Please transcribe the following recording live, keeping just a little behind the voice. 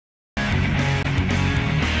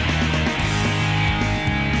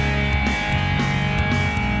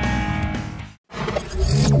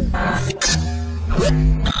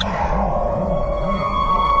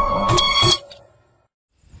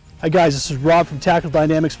Hi guys, this is Rob from Tactical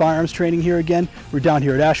Dynamics Firearms Training here again. We're down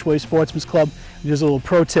here at Ashway Sportsman's Club. And here's a little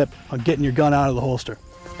pro tip on getting your gun out of the holster.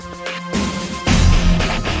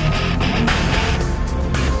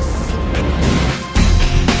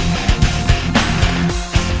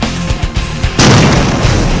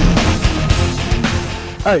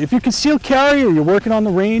 Alright, if you concealed carry or you're working on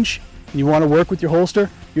the range and you want to work with your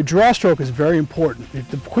holster, your draw stroke is very important.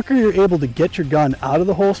 If the quicker you're able to get your gun out of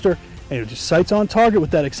the holster and your sight's on target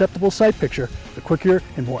with that acceptable sight picture, the quicker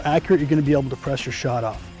and more accurate you're going to be able to press your shot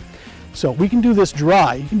off. So we can do this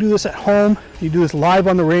dry. You can do this at home. You can do this live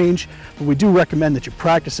on the range, but we do recommend that you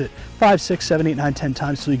practice it 5, 6, 7, 8, 9, 10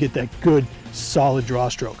 times so you get that good, solid draw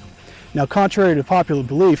stroke. Now, contrary to popular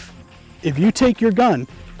belief, if you take your gun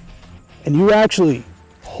and you actually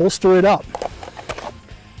holster it up,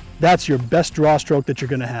 that's your best draw stroke that you're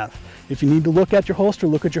going to have. If you need to look at your holster,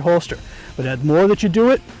 look at your holster. But the more that you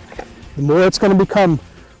do it, the more it's going to become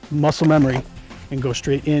muscle memory and go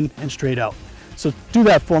straight in and straight out. So do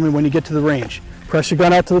that for me when you get to the range. Press your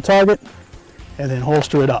gun out to the target and then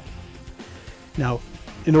holster it up. Now,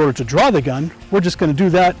 in order to draw the gun, we're just going to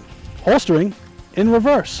do that holstering in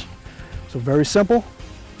reverse. So very simple.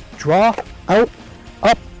 Draw, out,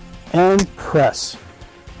 up, and press.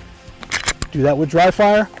 Do that with dry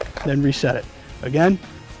fire, then reset it. Again,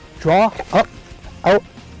 draw, up, out,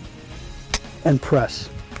 and press.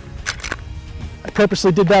 I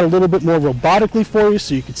purposely did that a little bit more robotically for you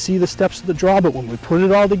so you could see the steps of the draw, but when we put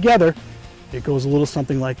it all together, it goes a little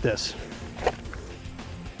something like this.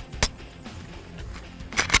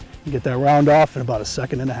 You get that round off in about 1.5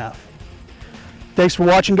 seconds. Thanks for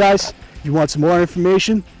watching, guys. If you want some more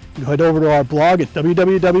information, you can head over to our blog at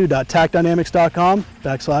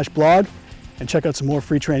www.tacdynamics.com/blog and check out some more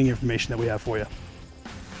free training information that we have for you.